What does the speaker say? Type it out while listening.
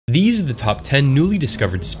These are the top 10 newly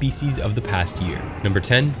discovered species of the past year. Number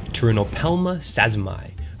 10, Pterinopelma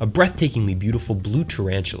sazimai, a breathtakingly beautiful blue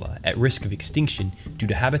tarantula at risk of extinction due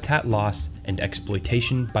to habitat loss and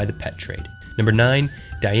exploitation by the pet trade. Number 9,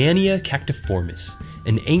 Diania cactiformis,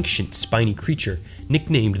 an ancient spiny creature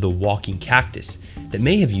nicknamed the walking cactus that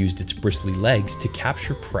may have used its bristly legs to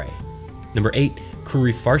capture prey. Number 8,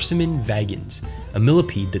 Crurifarcimen vagans, a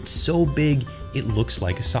millipede that's so big it looks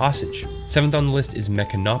like a sausage. 7th on the list is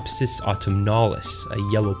Meconopsis autumnalis,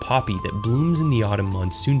 a yellow poppy that blooms in the autumn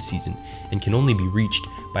monsoon season and can only be reached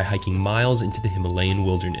by hiking miles into the Himalayan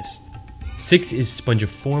wilderness. 6 is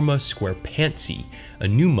Spongiforma squarepantsii, a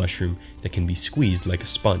new mushroom that can be squeezed like a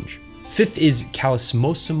sponge. 5th is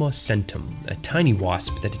Kollasmosoma sentum, a tiny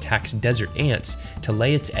wasp that attacks desert ants to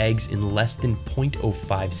lay its eggs in less than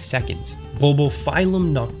 0.05 seconds.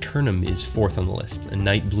 Bulbophyllum nocturnum is 4th on the list, a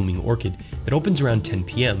night-blooming orchid that opens around 10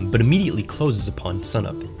 p.m. but immediately closes upon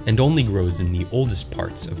sunup, and only grows in the oldest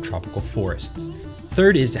parts of tropical forests.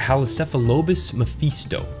 3rd is Halocephalobus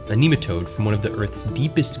mephisto, a nematode from one of the Earth's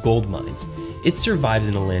deepest gold mines. It survives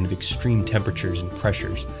in a land of extreme temperatures and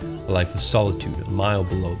pressures, a life of solitude a mile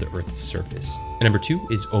below the Earth's surface. And number 2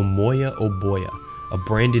 is Omoya oboya, a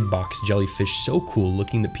branded box jellyfish so cool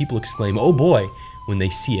looking that people exclaim, "Oh boy," when they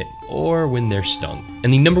see it, or when they're stung.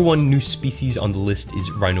 And the number 1 new species on the list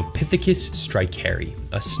is Rhinopithecus strikeri,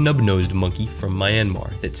 a snub-nosed monkey from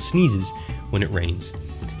Myanmar that sneezes when it rains.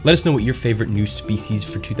 Let us know what your favorite new species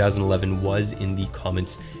for 2011 was in the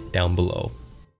comments down below.